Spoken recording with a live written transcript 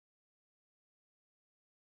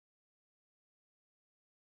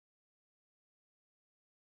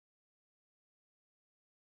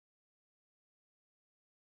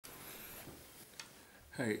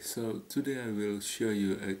Hi, so today I will show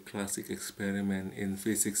you a classic experiment in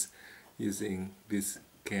physics using this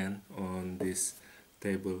can on this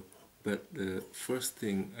table. But the first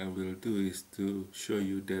thing I will do is to show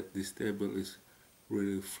you that this table is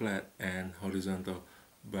really flat and horizontal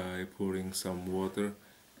by pouring some water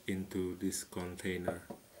into this container.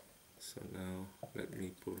 So now let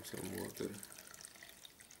me pour some water.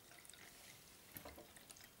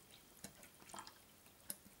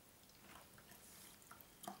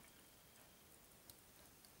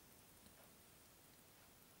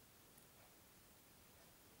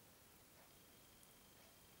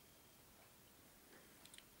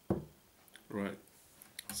 Right.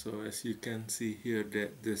 So as you can see here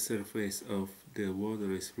that the surface of the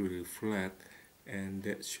water is really flat, and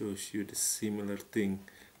that shows you the similar thing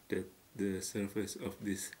that the surface of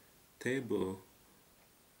this table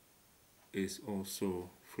is also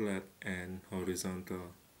flat and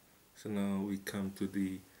horizontal. So now we come to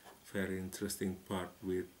the very interesting part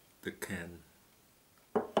with the can.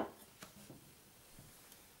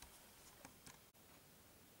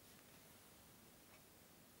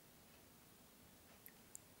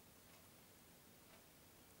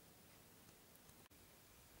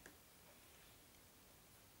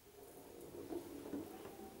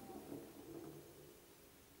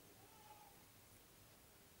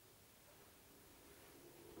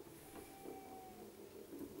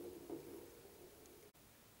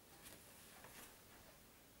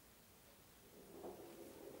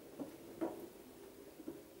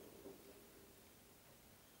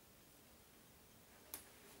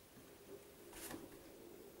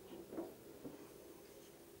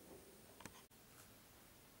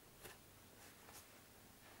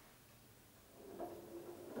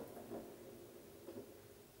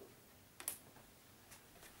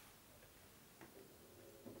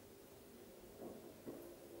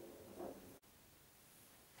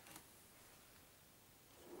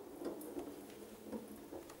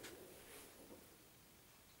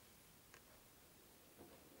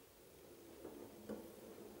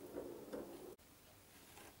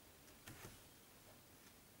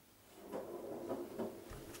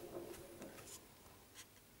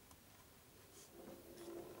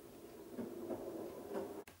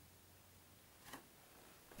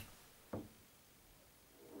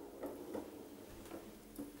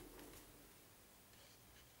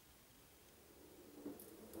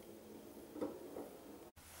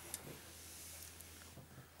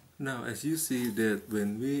 Now as you see that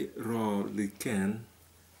when we roll the can,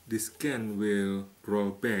 this can will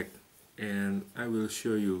roll back, and I will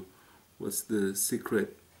show you what's the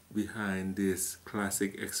secret behind this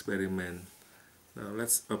classic experiment. Now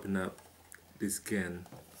let's open up this can.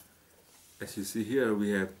 As you see here,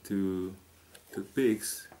 we have two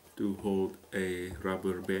toothpicks to hold a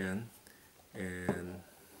rubber band, and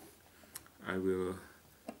I will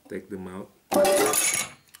take them out.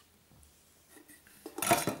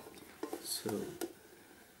 So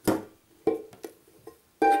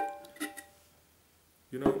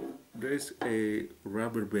there's a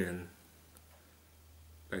rubber band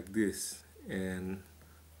like this and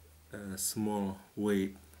a small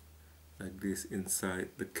weight like this inside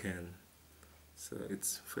the can. So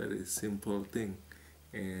it's very simple thing,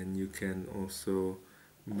 and you can also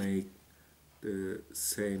make the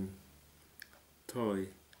same toy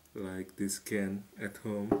like this can at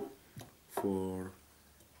home for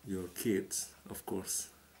your kids, of course.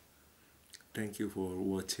 Thank you for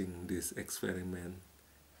watching this experiment,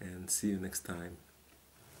 and see you next time.